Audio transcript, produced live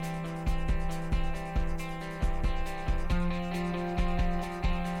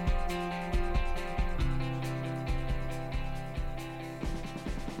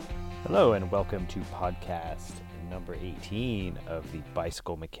Hello and welcome to podcast number 18 of the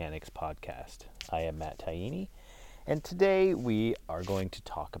Bicycle Mechanics Podcast. I am Matt Taini, and today we are going to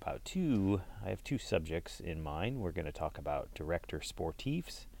talk about I have two subjects in mind. We're going to talk about Director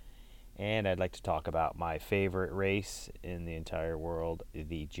Sportiffs, and I'd like to talk about my favorite race in the entire world,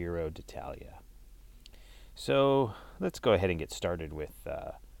 the Giro d'Italia. So let's go ahead and get started with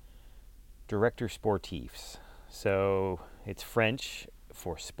Director Sportiffs. So it's French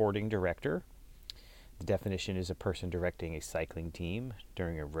for sporting director. The definition is a person directing a cycling team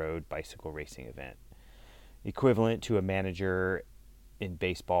during a road bicycle racing event, equivalent to a manager in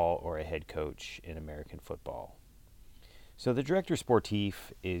baseball or a head coach in American football. So the director sportif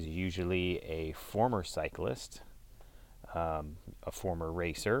is usually a former cyclist, a former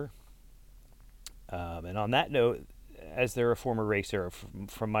racer. And on that note, as they're a former racer,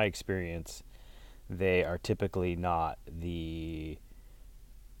 from my experience, they are typically not the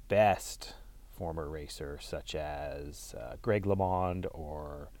best former racer, such as Greg LeMond,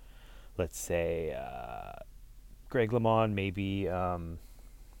 or let's say Greg LeMond, maybe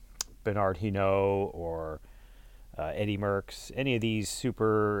Bernard Hinault, or Eddie Merckx. Any of these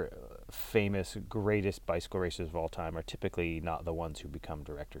super famous, greatest bicycle racers of all time are typically not the ones who become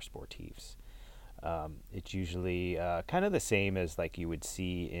director sportifs. It's usually kind of the same as like you would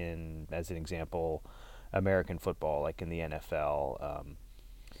see in, as an example, American football, like in the NFL.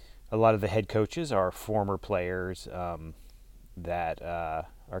 A lot of the head coaches are former players that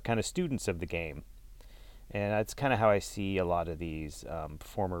are kind of students of the game. And that's kind of how I see a lot of these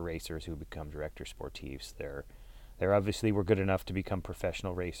former racers who become director sportifs. They're obviously were good enough to become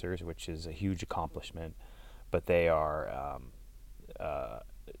professional racers, which is a huge accomplishment, but they are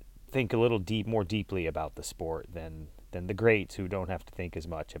think a little more deeply about the sport than the greats, who don't have to think as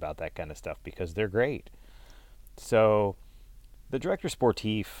much about that kind of stuff because they're great. So the director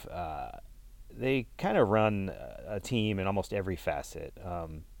sportif, they kind of run a team in almost every facet,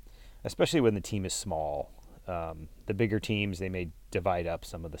 especially when the team is small. The bigger teams, they may divide up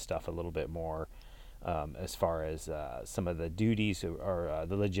some of the stuff a little bit more, as far as some of the duties or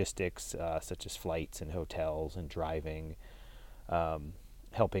the logistics, such as flights and hotels and driving,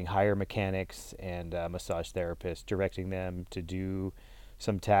 helping hire mechanics and massage therapists, directing them to do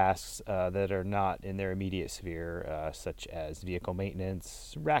some tasks that are not in their immediate sphere, such as vehicle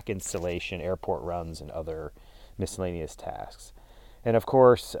maintenance, rack installation, airport runs, and other miscellaneous tasks. And of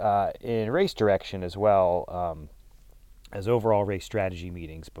course, in race direction as well, as overall race strategy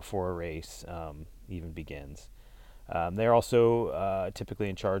meetings before a race even begins. They're also typically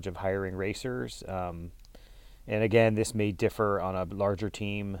in charge of hiring racers. And again, this may differ on a larger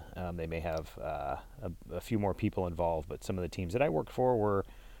team. They may have a few more people involved, but some of the teams that I worked for were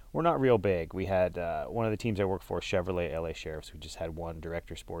not real big. We had one of the teams I worked for, Chevrolet LA Sheriffs, we just had one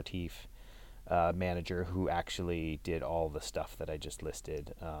director sportif manager who actually did all the stuff that I just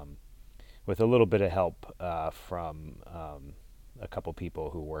listed, with a little bit of help from a couple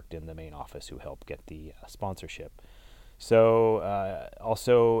people who worked in the main office who helped get the sponsorship. So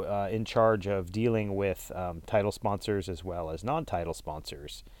also in charge of dealing with title sponsors as well as non-title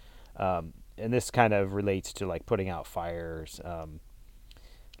sponsors. And this kind of relates to like putting out fires.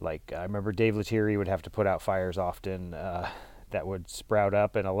 Like I remember Dave Lettieri would have to put out fires often that would sprout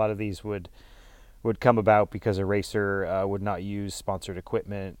up, and a lot of these would come about because a racer would not use sponsored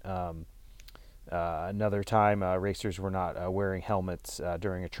equipment. Another time, racers were not wearing helmets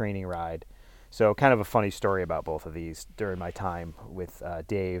during a training ride. So kind of a funny story about both of these during my time with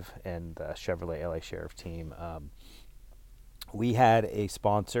Dave and the Chevrolet LA Sheriff team. We had a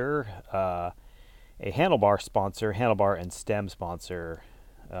sponsor, a handlebar and stem sponsor,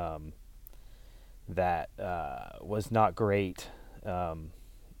 that was not great.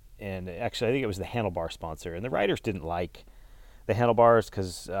 And actually, I think it was the handlebar sponsor. And the riders didn't like the handlebars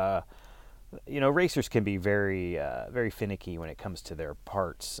because racers can be very, very finicky when it comes to their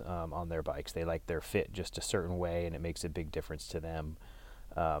parts on their bikes. They like their fit just a certain way, and it makes a big difference to them.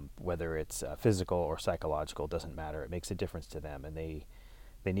 Whether it's physical or psychological, doesn't matter. It makes a difference to them, and they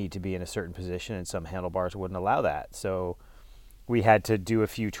need to be in a certain position, and some handlebars wouldn't allow that. So we had to do a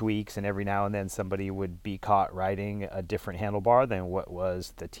few tweaks, and every now and then somebody would be caught riding a different handlebar than what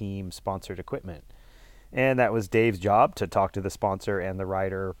was the team-sponsored equipment. And that was Dave's job, to talk to the sponsor and the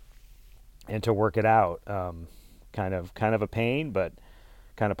rider and to work it out. Kind of a pain, but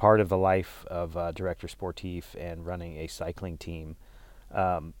kind of part of the life of director sportif and running a cycling team.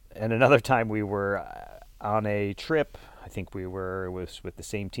 And another time we were on a trip. I think it was with the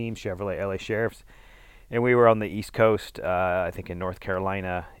same team, Chevrolet LA Sheriffs, and we were on the East Coast, I think in North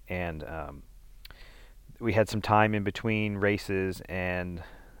Carolina, and we had some time in between races, and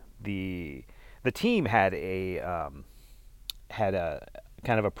the team had a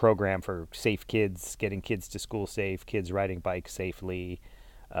kind of a program for safe kids, getting kids to school safe, kids riding bikes safely.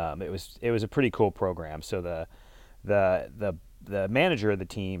 It was a pretty cool program. So the manager of the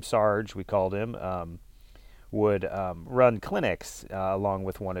team, Sarge, we called him, would run clinics along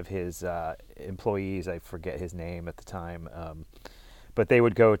with one of his employees. I forget his name at the time, but they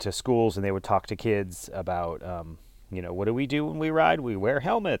would go to schools and they would talk to kids about, what do we do when we ride? We wear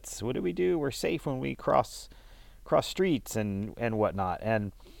helmets. What do we do? We're safe when we cross streets and whatnot.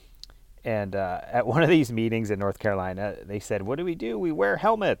 And at one of these meetings in North Carolina, they said, "What do we do? We wear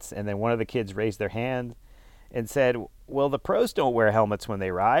helmets." And then one of the kids raised their hand and said, "Well, the pros don't wear helmets when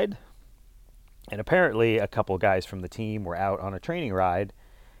they ride." And apparently a couple guys from the team were out on a training ride,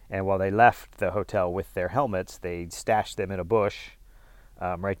 and while they left the hotel with their helmets, they stashed them in a bush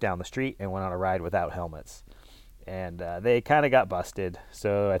right down the street and went on a ride without helmets. And they kind of got busted,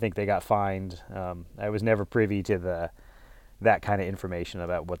 so I think they got fined. I was never privy to that kind of information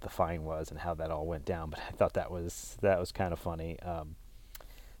about what the fine was and how that all went down, but I thought that was kind of funny.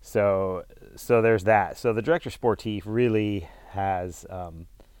 So there's that. So the director sportif really has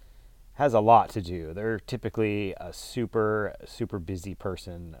a lot to do. They're typically a super busy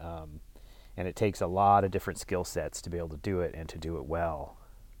person, and it takes a lot of different skill sets to be able to do it and to do it well.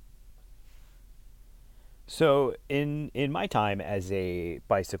 So in my time as a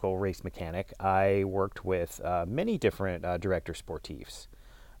bicycle race mechanic, I worked with many different director sportifs.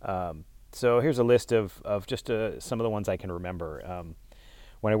 So here's a list of just some of the ones I can remember.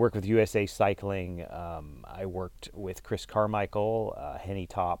 When I worked with USA Cycling, I worked with Chris Carmichael, Henny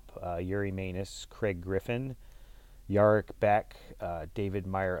Top, Yuri Manus, Craig Griffin, Yarrick Beck, David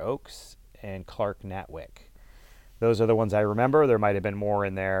Meyer Oaks, and Clark Natwick. Those are the ones I remember. There might have been more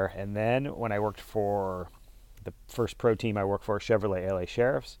in there. And then when I worked for the first pro team I worked for, Chevrolet LA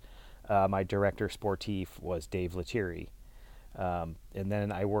Sheriffs, my director sportif was Dave Lettieri. And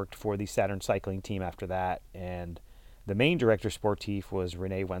then I worked for the Saturn Cycling team after that, and the main director sportif was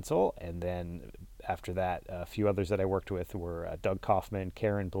Renee Wenzel. And then after that, a few others that I worked with were Doug Kaufman,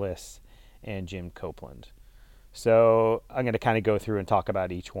 Karen Bliss, and Jim Copeland. So I'm going to kind of go through and talk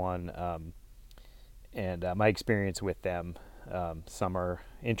about each one and my experience with them. Some are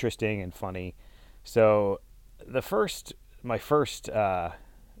interesting and funny. So my first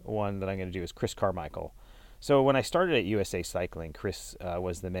one that I'm going to do is Chris Carmichael. So when I started at USA Cycling, Chris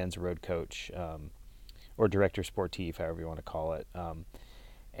was the men's road coach, or director sportif, however you want to call it.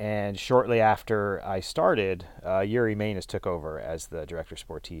 And shortly after I started, Yuri Manus took over as the director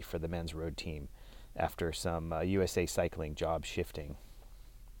sportif for the men's road team after some USA Cycling job shifting.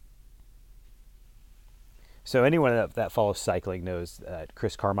 So anyone that follows cycling knows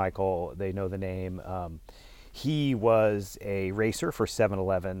Chris Carmichael. They know the name. He was a racer for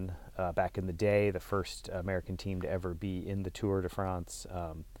 7-Eleven back in the day, the first American team to ever be in the Tour de France.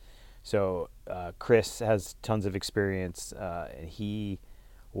 So Chris has tons of experience, and he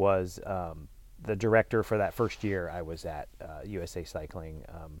was the director for that first year I was at USA Cycling.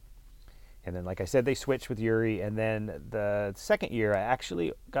 And then, like I said, they switched with Yuri. And then the second year, I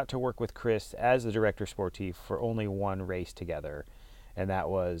actually got to work with Chris as the director sportif for only one race together. And that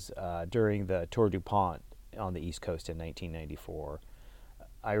was during the Tour du Pont on the East Coast in 1994.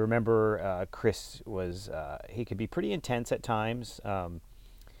 I remember Chris he could be pretty intense at times.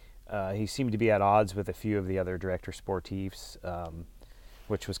 He seemed to be at odds with a few of the other director sportifs,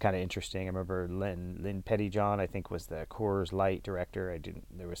 which was kind of interesting. I remember Lynn Pettyjohn, I think, was the Coors Light director.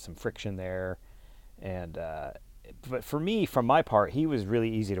 There was some friction there, and but for me, from my part, he was really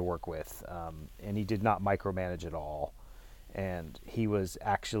easy to work with, and he did not micromanage at all, and he was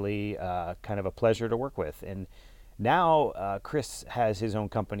actually kind of a pleasure to work with. And now Chris has his own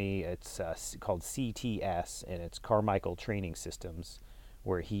company. It's called CTS, and it's Carmichael Training Systems,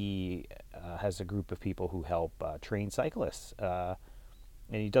 where he has a group of people who help train cyclists.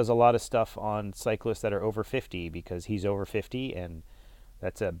 And he does a lot of stuff on cyclists that are over 50, because he's over 50, and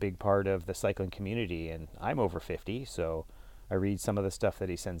that's a big part of the cycling community. And I'm over 50, so I read some of the stuff that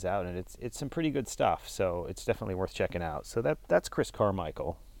he sends out, and it's some pretty good stuff. So it's definitely worth checking out. So that's Chris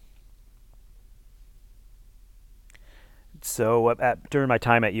Carmichael. So during my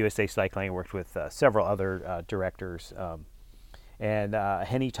time at USA Cycling, I worked with several other directors. And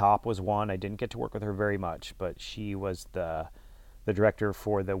Henny Top was one. I didn't get to work with her very much, but she was the director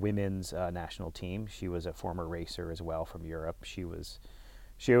for the women's national team. She was a former racer as well from Europe. She was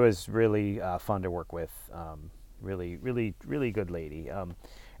really fun to work with. Really good lady.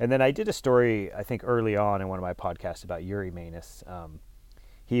 And then I did a story, I think, early on in one of my podcasts about Yuri Manus.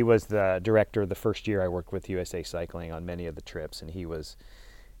 He was the director the first year I worked with USA Cycling on many of the trips, and he was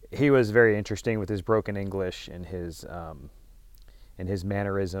he was very interesting with his broken English and his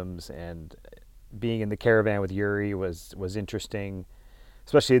mannerisms, and being in the caravan with Yuri was interesting,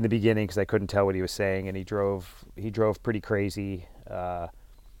 especially in the beginning because I couldn't tell what he was saying, and he drove pretty crazy.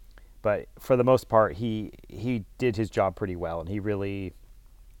 But for the most part, he did his job pretty well, and he really,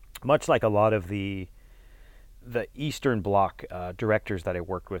 much like a lot of the Eastern Bloc directors that I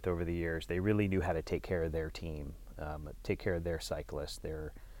worked with over the years, they really knew how to take care of their team, take care of their cyclists,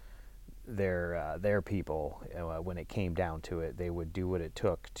 their people. When it came down to it, they would do what it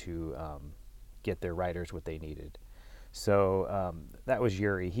took to get their riders what they needed. So that was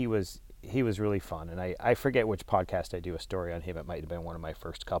Yuri. He was really fun, and I forget which podcast I do a story on him. It might have been one of my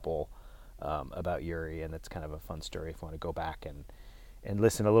first couple about Yuri, and it's kind of a fun story if you want to go back and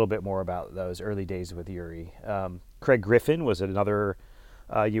listen a little bit more about those early days with Yuri. Craig Griffin was another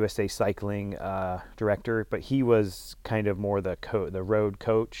USA Cycling director, but he was kind of more the road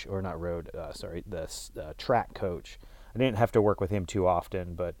coach, or not road, the track coach. I didn't have to work with him too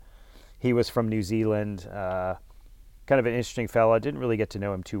often, but he was from New Zealand. Kind of an interesting fella. Didn't really get to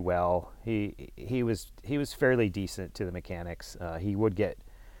know him too well. He was fairly decent to the mechanics. He would get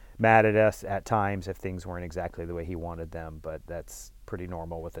mad at us at times if things weren't exactly the way he wanted them, but that's pretty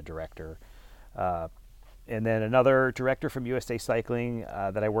normal with a director. And then another director from USA Cycling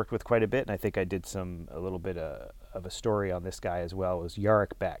that I worked with quite a bit, and I think I did a little bit of a story on this guy as well, was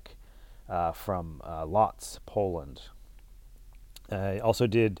Jarek Beck from Lodz, Poland. I also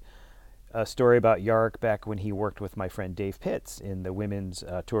did a story about Jarek Beck when he worked with my friend Dave Pitts in the women's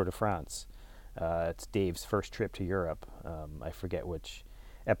Tour de France. It's Dave's first trip to Europe. I forget which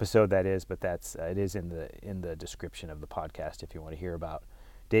episode that is, but it is in the description of the podcast if you want to hear about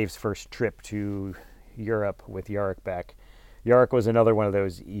Dave's first trip to Europe with Jarek Beck. Jarek was another one of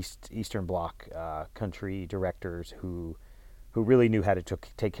those Eastern Bloc country directors who really knew how to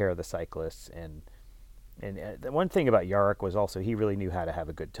take care of the cyclists, and the one thing about Jarek was also he really knew how to have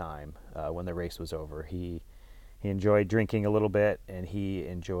a good time when the race was over. He enjoyed drinking a little bit, and he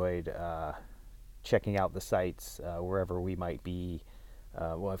enjoyed checking out the sights wherever we might be.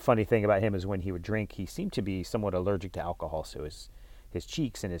 Well, a funny thing about him is when he would drink, he seemed to be somewhat allergic to alcohol, so his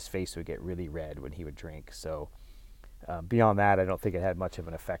cheeks and his face would get really red when he would drink. So beyond that, I don't think it had much of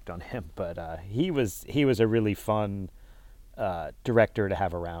an effect on him. But he was a really fun director to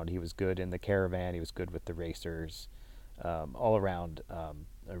have around. He was good in the caravan. He was good with the racers. All around,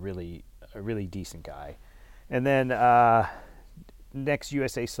 a really decent guy. And then next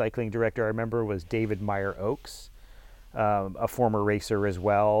USA Cycling director I remember was David Meyer Oaks, a former racer as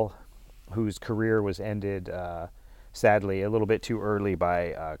well, whose career was ended sadly a little bit too early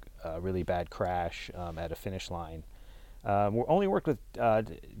by a really bad crash at a finish line. We only worked with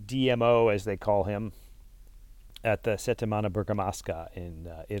DMO, as they call him, at the Settimana Bergamasca in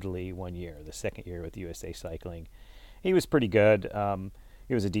Italy one year, the second year with USA Cycling. He was pretty good.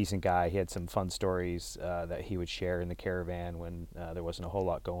 He was a decent guy. He had some fun stories that he would share in the caravan when there wasn't a whole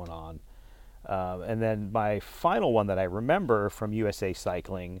lot going on. And then my final one that I remember from USA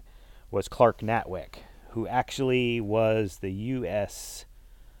Cycling was Clark Natwick, who actually was the U.S.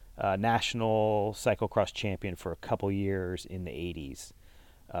 National cyclocross champion for a couple years in the 80s.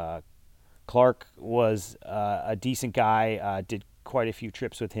 Clark was a decent guy, did quite a few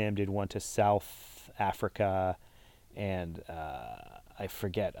trips with him, did one to South Africa, and I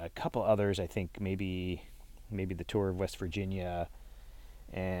forget, a couple others, I think maybe the Tour of West Virginia,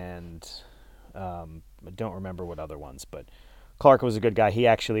 and I don't remember what other ones, but Clark was a good guy. He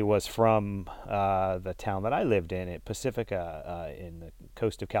actually was from the town that I lived in, at Pacifica, in the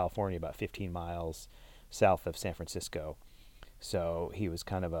coast of California, about 15 miles south of San Francisco. So he was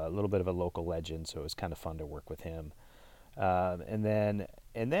kind of a little bit of a local legend, so it was kind of fun to work with him. And then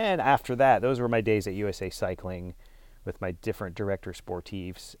after that, those were my days at USA Cycling with my different director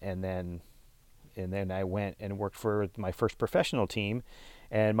Sportiffs, and then I went and worked for my first professional team,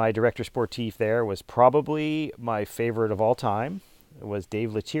 and my director Sportif there was probably my favorite of all time. It was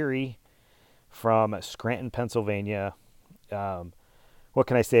Dave Lettieri from Scranton, Pennsylvania. What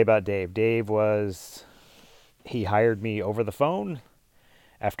can I say about Dave? He hired me over the phone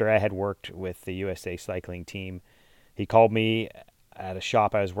after I had worked with the USA Cycling team. He called me at a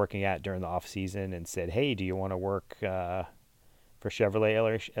shop I was working at during the off season and said, "Hey, do you want to work for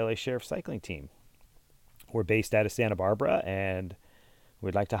Chevrolet LA Sheriff Cycling Team? We're based out of Santa Barbara, and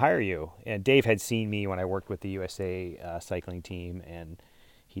we'd like to hire you." And Dave had seen me when I worked with the USA Cycling Team, and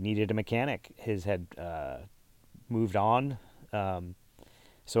he needed a mechanic. His had moved on.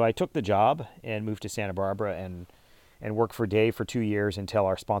 So I took the job and moved to Santa Barbara and worked for Dave for 2 years until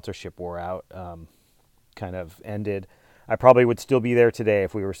our sponsorship wore out, kind of ended. I probably would still be there today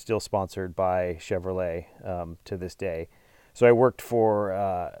if we were still sponsored by Chevrolet to this day. So I worked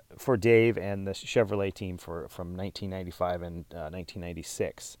for Dave and the Chevrolet team from 1995 and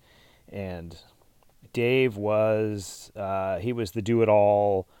 1996, and Dave was he was the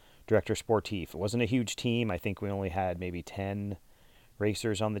do-it-all director sportif. It wasn't a huge team. I think we only had maybe 10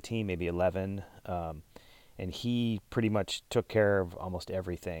 racers on the team, maybe 11, and he pretty much took care of almost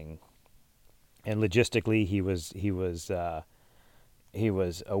everything. And logistically, he was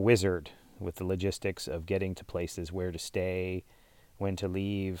a wizard with the logistics of getting to places, where to stay, when to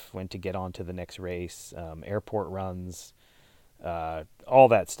leave, when to get on to the next race, airport runs, all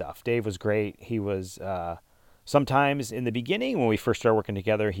that stuff. Dave was great. He was sometimes in the beginning when we first started working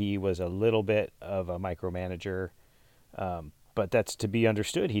together, he was a little bit of a micromanager, but that's to be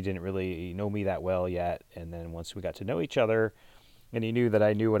understood. He didn't really know me that well yet, and then once we got to know each other, and he knew that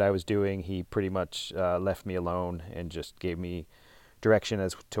I knew what I was doing, he pretty much left me alone and just gave me direction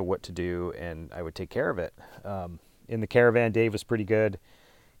as to what to do, and I would take care of it. In the caravan, Dave was pretty good.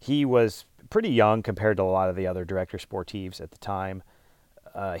 He was pretty young compared to a lot of the other director sportifs at the time.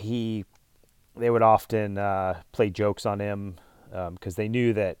 They would often play jokes on him because they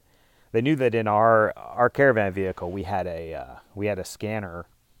knew that in our caravan vehicle we had a scanner.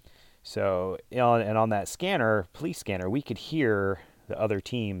 So on that scanner, police scanner, we could hear the other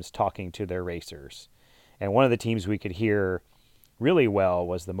teams talking to their racers. And one of the teams we could hear really well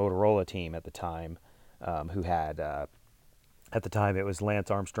was the Motorola team at the time, who had at the time it was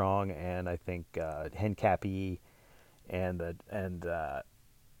Lance Armstrong and I think Hen Cappy and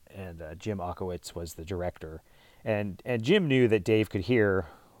Jim Akowitz was the director. And Jim knew that Dave could hear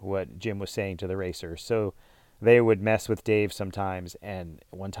what Jim was saying to the racers, so they would mess with Dave sometimes. And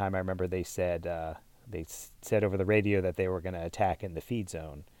one time I remember they said over the radio that they were going to attack in the feed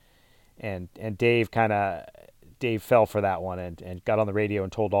zone, and Dave fell for that one and got on the radio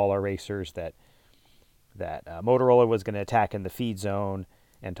and told all our racers that Motorola was going to attack in the feed zone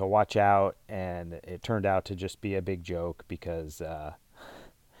and to watch out. And it turned out to just be a big joke because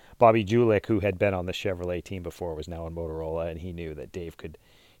Bobby Julich, who had been on the Chevrolet team before, was now in Motorola, and he knew that Dave could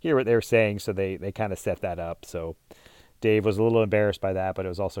hear what they were saying, so they kind of set that up. So Dave was a little embarrassed by that, but it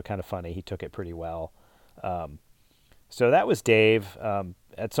was also kind of funny. He took it pretty well. So that was Dave.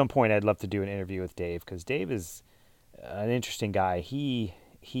 At some point, I'd love to do an interview with Dave because Dave is an interesting guy. He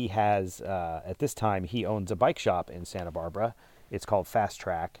has at this time he owns a bike shop in Santa Barbara. It's called Fast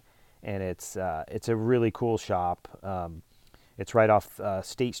Track, and it's a really cool shop. It's right off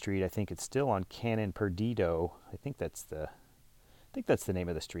State Street. I think it's still on Cannon Perdido. I think that's the name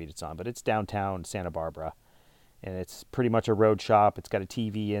of the street it's on, but it's downtown Santa Barbara, and it's pretty much a road shop. It's got a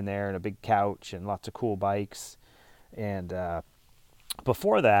TV in there and a big couch and lots of cool bikes. And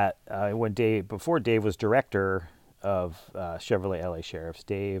before that, before Dave was director of Chevrolet LA Sheriffs,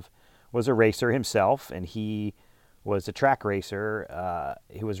 Dave was a racer himself, and he was a track racer.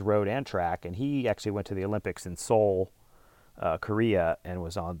 He was road and track, and he actually went to the Olympics in Seoul, Korea, and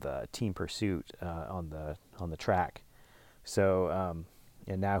was on the team pursuit on the track. So,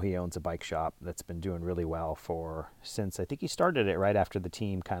 and now he owns a bike shop that's been doing really well since I think he started it right after the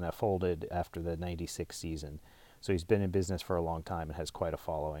team kind of folded after the 96 season. So he's been in business for a long time and has quite a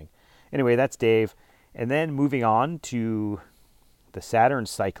following. Anyway, that's Dave. And then moving on to the Saturn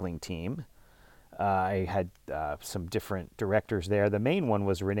cycling team, I had some different directors there. The main one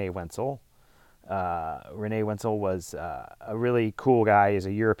was Renee Wenzel. Renee Wenzel was a really cool guy. He's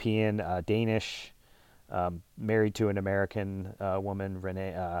a European, Danish, married to an American woman,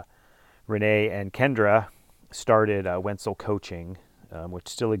 Renee and Kendra started Wenzel Coaching, which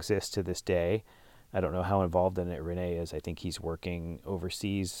still exists to this day. I don't know how involved in it Renee is. I think he's working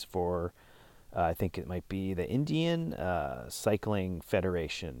overseas for, I think it might be the Indian Cycling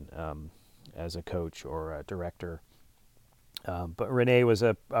Federation as a coach or a director. But Renee was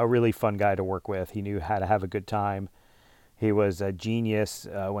a really fun guy to work with. He knew how to have a good time. He was a genius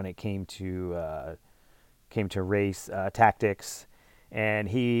when it came to race tactics. And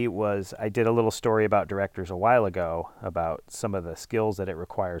I did a little story about directors a while ago about some of the skills that it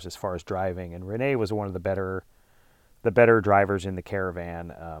requires as far as driving. And Renee was one of the better drivers in the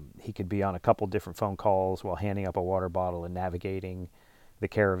caravan. He could be on a couple different phone calls while handing up a water bottle and navigating the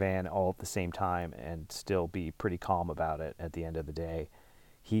caravan all at the same time and still be pretty calm about it at the end of the day.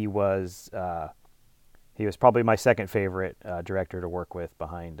 He was probably my second favorite director to work with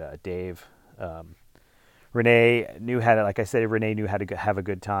behind Dave. Renee knew how to, like I said, Renee knew how to have a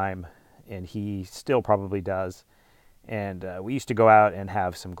good time, and he still probably does. And we used to go out and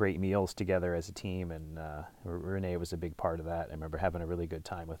have some great meals together as a team, and Renee was a big part of that. I remember having a really good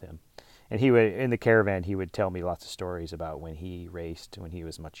time with him. And he would, in the caravan, he would tell me lots of stories about when he raced when he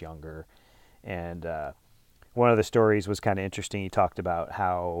was much younger. And one of the stories was kind of interesting. He talked about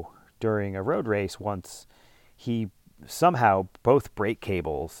how during a road race once, he somehow both brake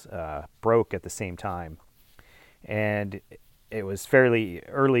cables broke at the same time. And it was fairly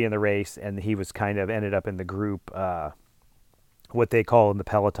early in the race, and he was kind of ended up in the group, what they call in the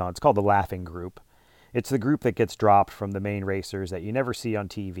peloton. It's called the laughing group. It's the group that gets dropped from the main racers that you never see on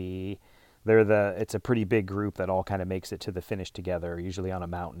TV. It's a pretty big group that all kind of makes it to the finish together, usually on a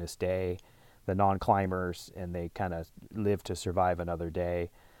mountainous day. The non-climbers, and they kind of live to survive another day.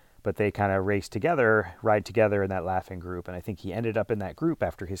 But they kind of race together, ride together in that laughing group. And I think he ended up in that group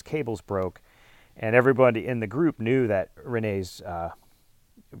after his cables broke. And everybody in the group knew that Renee's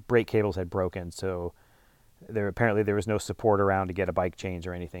brake cables had broken. So apparently there was no support around to get a bike change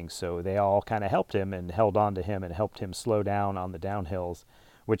or anything. So they all kind of helped him and held on to him and helped him slow down on the downhills,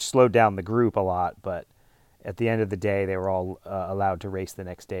 which slowed down the group a lot. But at the end of the day, they were all allowed to race the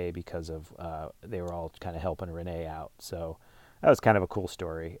next day because of they were all kind of helping Renee out. So that was kind of a cool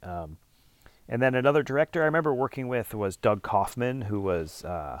story. And then another director I remember working with was Doug Kaufman, who was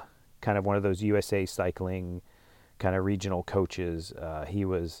kind of one of those USA Cycling kind of regional coaches. He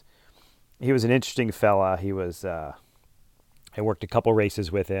was an interesting fella. I worked a couple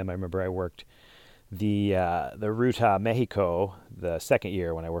races with him. I remember I worked the Ruta Mexico the second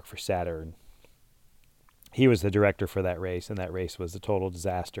year when I worked for Saturn. He was the director for that race, and that race was a total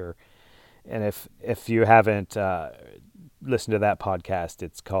disaster. And if you haven't listened to that podcast,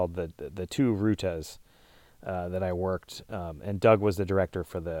 it's called the two Rutas that I worked. And Doug was the director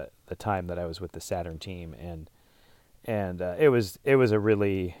for the time that I was with the Saturn team, and it was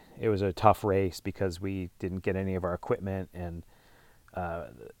a tough race because we didn't get any of our equipment, and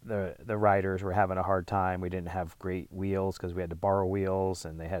the riders were having a hard time. We didn't have great wheels because we had to borrow wheels,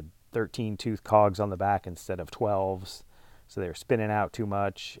 and they had 13 tooth cogs on the back instead of 12s, so they were spinning out too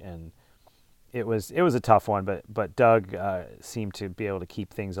much, and it was a tough one. But Doug seemed to be able to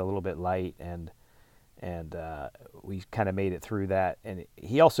keep things a little bit light, and we kind of made it through that. And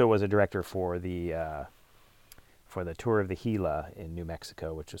he also was a director for the Tour of the Gila in New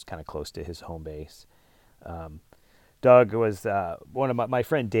Mexico, which was kind of close to his home base. Doug was one of my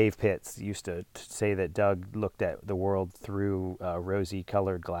friend Dave Pitts used to say that Doug looked at the world through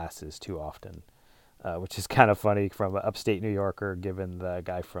rosy-colored glasses too often, which is kind of funny from an upstate New Yorker giving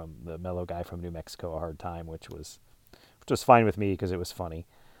the mellow guy from New Mexico a hard time, which was fine with me because it was funny.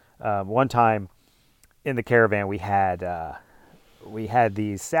 One time in the caravan we had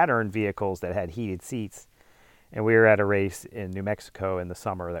these Saturn vehicles that had heated seats, and we were at a race in New Mexico in the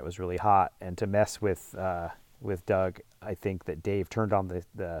summer that was really hot, and to mess with Doug, I think that Dave turned on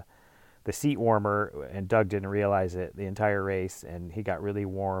the seat warmer, and Doug didn't realize it the entire race, and he got really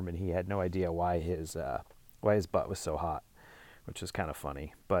warm, and he had no idea why his butt was so hot, which was kind of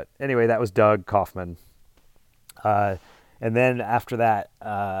funny. But anyway, that was Doug Kaufman. And then after that,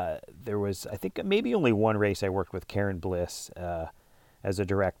 there was, I think, maybe only one race I worked with Karen Bliss as a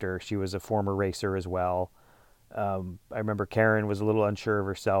director. She was a former racer as well. I remember Karen was a little unsure of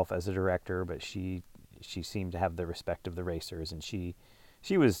herself as a director, but she seemed to have the respect of the racers, and she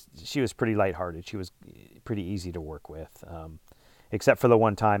was pretty lighthearted. She was pretty easy to work with, except for the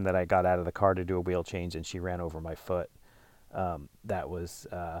one time that I got out of the car to do a wheel change and she ran over my foot. That was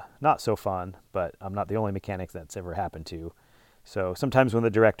not so fun, but I'm not the only mechanic that's ever happened to. So sometimes when the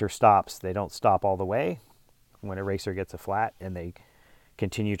director stops, they don't stop all the way when a racer gets a flat, and they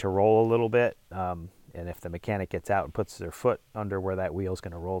continue to roll a little bit. And if the mechanic gets out and puts their foot under where that wheel's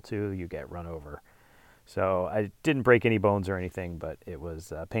going to roll to, you get run over. So I didn't break any bones or anything, but it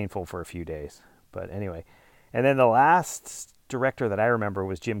was painful for a few days. But anyway, and then the last director that I remember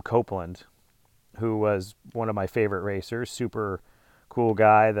was Jim Copeland, who was one of my favorite racers, super cool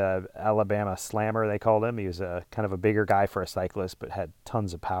guy, the Alabama Slammer, they called him. He was a kind of a bigger guy for a cyclist, but had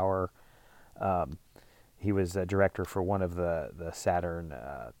tons of power. He was a director for one of the Saturn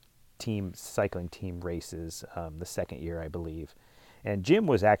cycling team races the second year, I believe. And Jim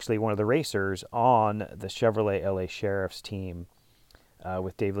was actually one of the racers on the Chevrolet LA Sheriff's team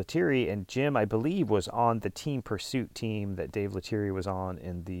with Dave Lettieri. And Jim, I believe, was on the Team Pursuit team that Dave Lettieri was on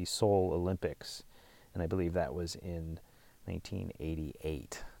in the Seoul Olympics. And I believe that was in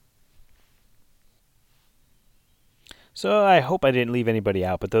 1988. So I hope I didn't leave anybody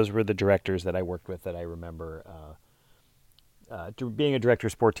out, but those were the directors that I worked with that I remember. Being a director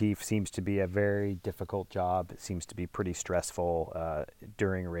of Sportiffs seems to be a very difficult job. It seems to be pretty stressful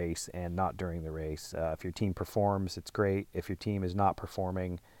during a race and not during the race. If your team performs, it's great. If your team is not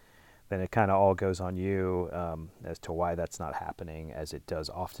performing, then it kind of all goes on you as to why that's not happening, as it does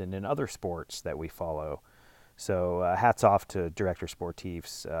often in other sports that we follow. So hats off to Director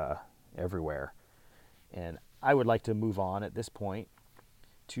Sportiffs everywhere. And I would like to move on at this point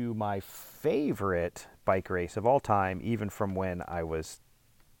to my favorite bike race of all time, even from when I was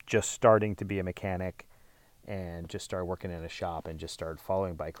just starting to be a mechanic and just started working in a shop and just started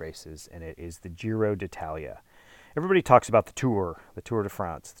following bike races, and it is the Giro d'Italia. Everybody talks about the Tour de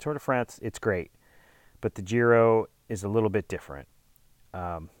France. The Tour de France, it's great, but the Giro is a little bit different.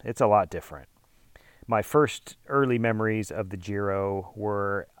 It's a lot different. My first early memories of the Giro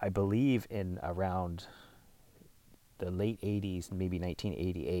were, I believe, in around the late 80s, maybe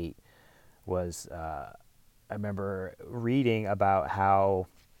 1988, was I remember reading about how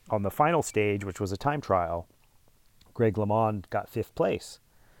on the final stage, which was a time trial, Greg LeMond got fifth place.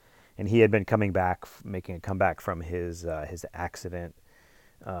 And he had been making a comeback from his accident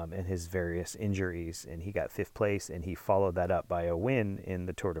and his various injuries, and he got fifth place, and he followed that up by a win in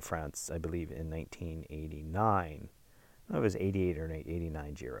the Tour de France, I believe, in 1989. It was 88 or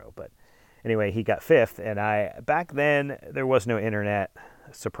 89 Giro, but anyway, he got fifth, and back then there was no internet.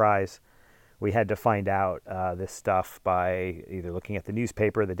 Surprise. We had to find out this stuff by either looking at the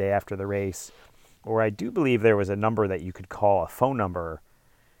newspaper the day after the race, or I do believe there was a number that you could call, a phone number.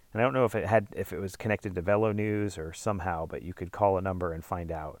 And I don't know if it was connected to Velo News or somehow, but you could call a number and find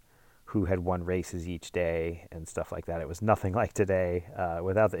out who had won races each day and stuff like that. It was nothing like today.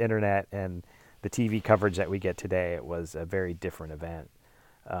 Without the internet and the TV coverage that we get today, it was a very different event.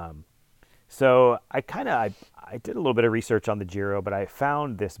 So I did a little bit of research on the Giro, but I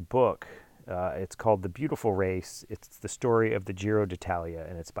found this book. It's called The Beautiful Race. It's the story of the Giro d'Italia,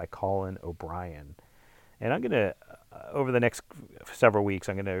 and it's by Colin O'Brien. And I'm going to, over the next several weeks,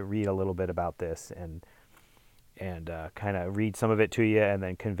 I'm going to read a little bit about this and kind of read some of it to you and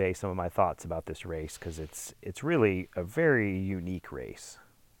then convey some of my thoughts about this race, because it's really a very unique race.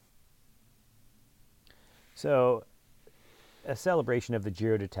 So, a celebration of the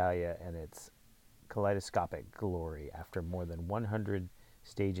Giro d'Italia and its kaleidoscopic glory after more than 100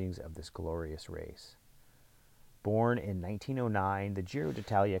 stagings of this glorious race. Born in 1909, the Giro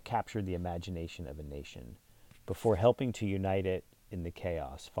d'Italia captured the imagination of a nation before helping to unite it in the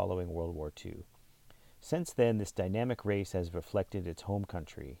chaos following World War II. Since then, this dynamic race has reflected its home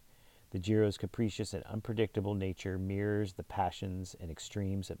country. The Giro's capricious and unpredictable nature mirrors the passions and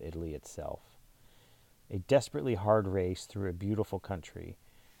extremes of Italy itself. A desperately hard race through a beautiful country,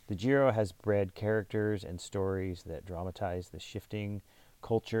 the Giro has bred characters and stories that dramatize the shifting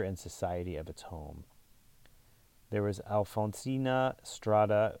culture and society of its home. There was Alfonsina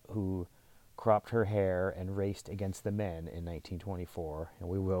Strada, who cropped her hair and raced against the men in 1924, and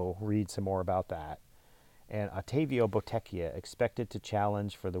we will read some more about that. And Ottavio Bottecchia expected to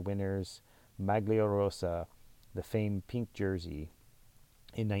challenge for the winner's Maglia Rosa, the famed pink jersey,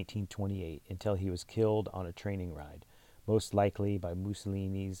 in 1928, until he was killed on a training ride, most likely by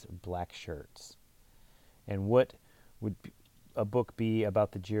Mussolini's black shirts. And what would a book be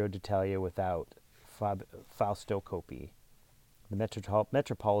about the Giro d'Italia without Fausto Coppi, the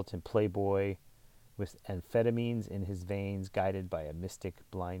metropolitan playboy with amphetamines in his veins, guided by a mystic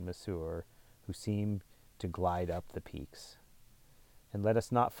blind masseur who seemed to glide up the peaks? And let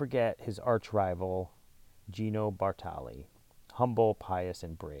us not forget his arch-rival, Gino Bartali, humble, pious,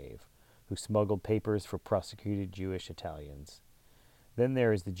 and brave, who smuggled papers for prosecuted Jewish Italians. Then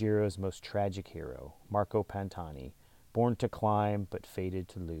there is the Giro's most tragic hero, Marco Pantani, born to climb but fated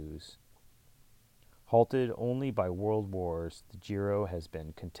to lose. Halted only by world wars, the Giro has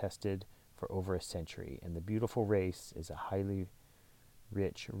been contested for over a century, and the beautiful race is a highly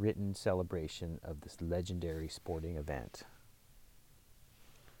rich, written celebration of this legendary sporting event.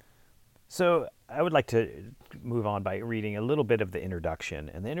 So I would like to move on by reading a little bit of the introduction,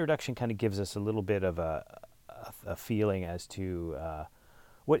 and the introduction kind of gives us a little bit of a feeling as to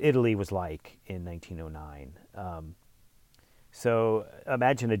what Italy was like in 1909. So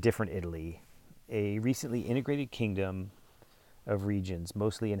imagine a different Italy, a recently integrated kingdom of regions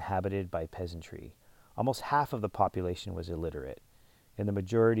mostly inhabited by peasantry. Almost half of the population was illiterate, and the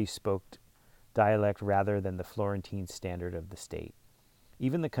majority spoke dialect rather than the Florentine standard of the state.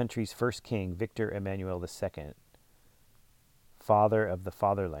 Even the country's first king, Victor Emmanuel II, father of the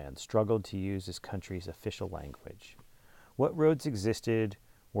fatherland, struggled to use his country's official language. What roads existed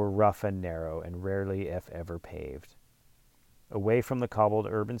were rough and narrow and rarely, if ever, paved. Away from the cobbled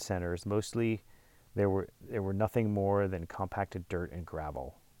urban centers, mostly there were nothing more than compacted dirt and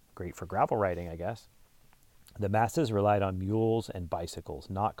gravel. Great for gravel riding, I guess. The masses relied on mules and bicycles,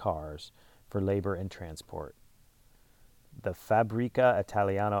 not cars, for labor and transport. the Fabbrica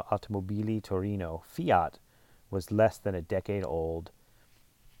Italiana Automobili Torino, Fiat, was less than a decade old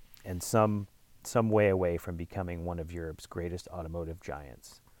and some way away from becoming one of Europe's greatest automotive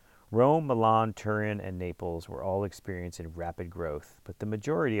giants. Rome, Milan, Turin, and Naples were all experiencing rapid growth, but the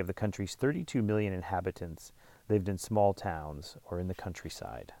majority of the country's 32 million inhabitants lived in small towns or in the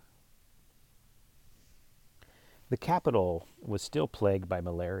countryside. The capital was still plagued by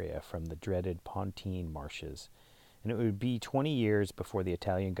malaria from the dreaded Pontine marshes, and it would be 20 years before the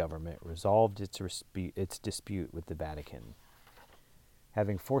Italian government resolved its dispute with the Vatican.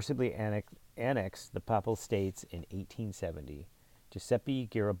 Having forcibly annexed the Papal States in 1870, Giuseppe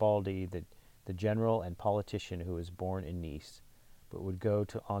Garibaldi, the general and politician who was born in Nice, but would go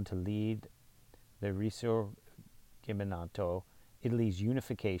on to lead the Risorgimento, Italy's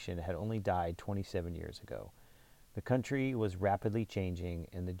unification, had only died 27 years ago. The country was rapidly changing,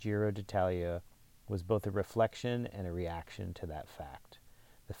 and the Giro d'Italia was both a reflection and a reaction to that fact.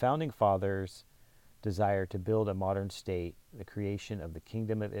 The founding fathers' desire to build a modern state, the creation of the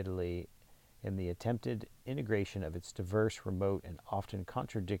Kingdom of Italy, and the attempted integration of its diverse, remote, and often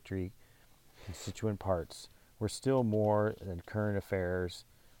contradictory constituent parts were still more than current affairs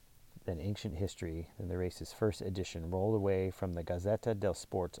than ancient history. Than the race's first edition rolled away from the Gazzetta del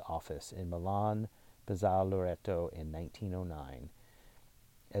Sport's office in Milan, Piazzale Loreto in 1909.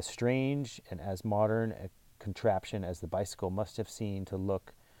 As strange and as modern a contraption as the bicycle must have seemed to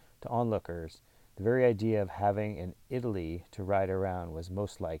onlookers, the very idea of having an Italy to ride around was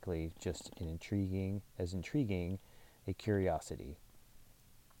most likely just intriguing a curiosity.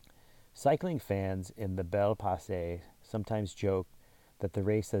 Cycling fans in the Bel Paese sometimes joke that the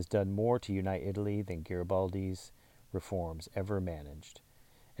race has done more to unite Italy than Garibaldi's reforms ever managed.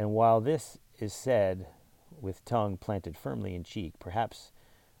 And while this is said with tongue planted firmly in cheek, perhaps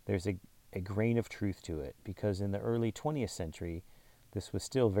there's a grain of truth to it, because in the early 20th century, this was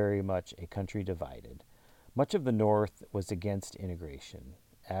still very much a country divided. Much of the North was against integration,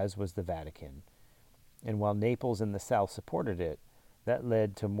 as was the Vatican. And while Naples in the South supported it, that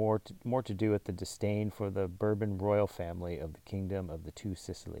led to more to do with the disdain for the Bourbon royal family of the Kingdom of the Two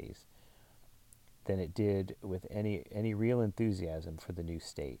Sicilies than it did with any real enthusiasm for the new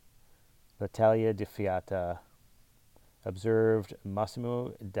state. L'Italia di Fiat, observed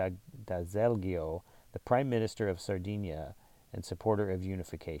Massimo d'Azeglio, the Prime Minister of Sardinia and supporter of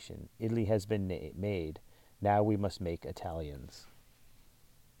unification. Italy has been made. Now we must make Italians.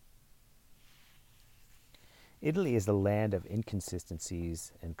 Italy is a land of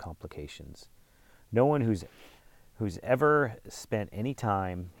inconsistencies and complications. No one who's ever spent any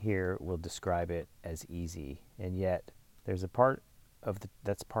time here will describe it as easy, and yet there's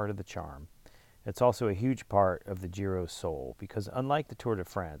that's part of the charm. It's also a huge part of the Giro's soul, because unlike the Tour de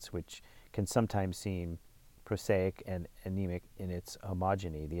France, which can sometimes seem prosaic and anemic in its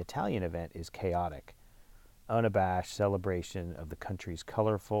homogeny, the Italian event is chaotic, unabashed celebration of the country's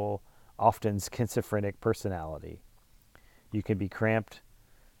colorful, often schizophrenic personality. You can be cramped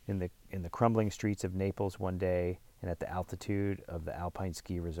in the crumbling streets of Naples one day and at the altitude of the Alpine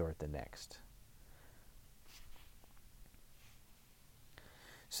ski resort the next.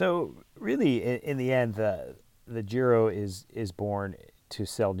 So really, in the end, the Giro is born to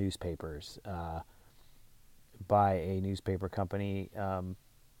sell newspapers by a newspaper company,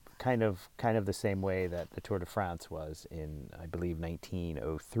 kind of the same way that the Tour de France was in, I believe,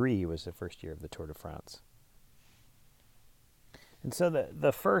 1903 was the first year of the Tour de France. And so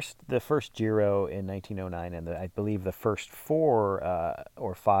the first Giro in 1909, and I believe the first 4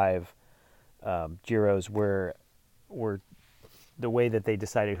 or 5 Giros were the way that they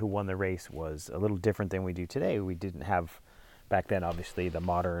decided who won the race was a little different than we do today. We didn't have back then, obviously, the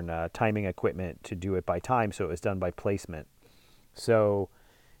modern timing equipment to do it by time, so it was done by placement. So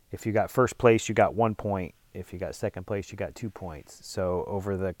if you got first place, you got 1 point. If you got second place, you got 2 points. So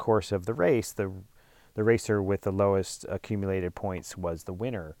over the course of the race, the racer with the lowest accumulated points was the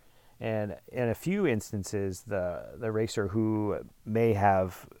winner. And in a few instances, the racer who may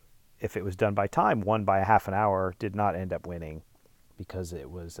have, if it was done by time, won by a half an hour, did not end up winning because it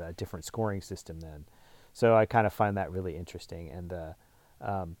was a different scoring system then. So I kind of find that really interesting. And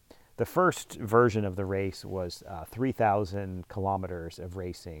the first version of the race was 3,000 kilometers of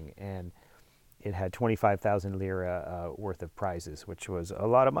racing, and it had 25,000 lira worth of prizes, which was a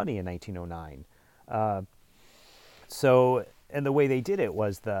lot of money in 1909. And the way they did it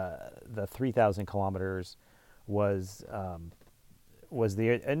was the 3,000 kilometers was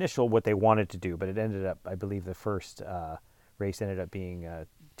the initial what they wanted to do, but it ended up, I believe, the first race ended up being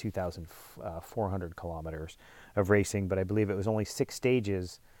 2,400 kilometers of racing, but I believe it was only 6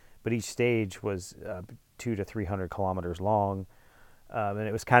 stages, but each stage was 200 to 300 kilometers long. And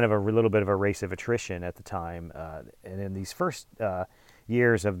it was kind of a little bit of a race of attrition at the time. And in these first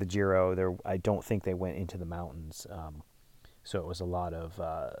years of the Giro, I don't think they went into the mountains. So it was a lot of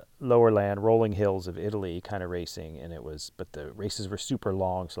lower land, rolling hills of Italy kind of racing. But the races were super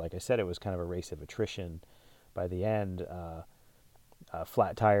long. So like I said, it was kind of a race of attrition. By the end,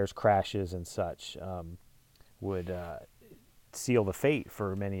 flat tires, crashes, and such would seal the fate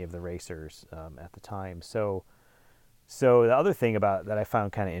for many of the racers at the time. So the other thing about that I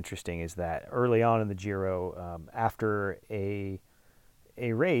found kind of interesting is that early on in the Giro, after a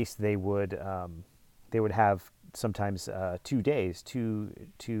race, they would have sometimes 2 days, two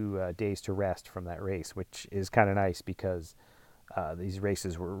days to rest from that race, which is kind of nice because these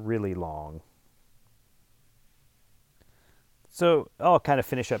races were really long. So I'll kind of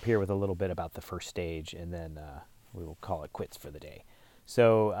finish up here with a little bit about the first stage, and then we will call it quits for the day.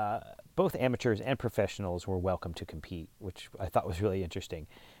 So both amateurs and professionals were welcome to compete, which I thought was really interesting.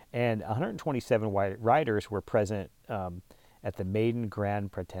 And 127 riders were present at the maiden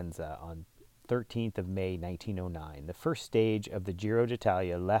Grand Partenza on 13th of May 1909. The first stage of the Giro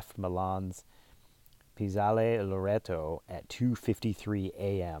d'Italia left Milan's Piazzale Loreto at 2:53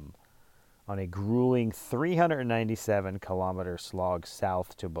 a.m. on a grueling 397-kilometer slog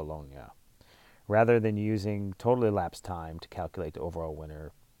south to Bologna. Rather than using total elapsed time to calculate the overall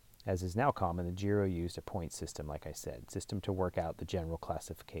winner, as is now common, the Giro used a point system, like I said, system to work out the general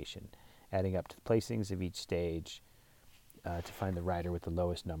classification, adding up to the placings of each stage to find the rider with the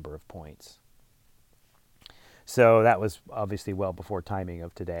lowest number of points. So that was obviously well before timing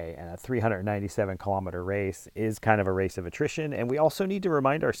of today, and a 397-kilometer race is kind of a race of attrition, and we also need to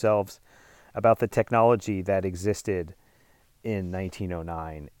remind ourselves about the technology that existed in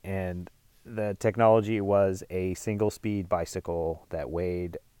 1909, and the technology was a single-speed bicycle that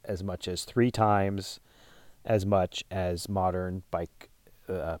weighed as much as 3 times as much as modern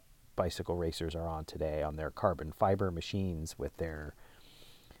bicycle racers are on today on their carbon fiber machines with their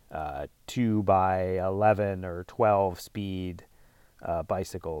 2 by 11 or 12 speed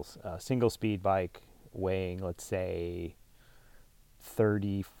bicycles. A single-speed bike weighing, let's say,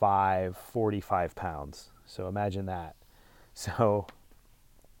 35, 45 pounds. So imagine that. So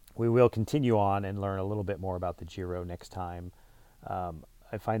we will continue on and learn a little bit more about the Giro next time.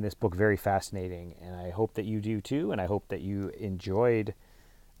 I find this book very fascinating, and I hope that you do too, and I hope that you enjoyed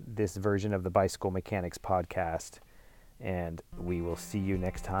this version of the Bicycle Mechanics podcast, and we will see you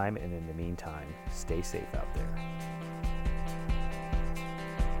next time, and in the meantime, stay safe out there.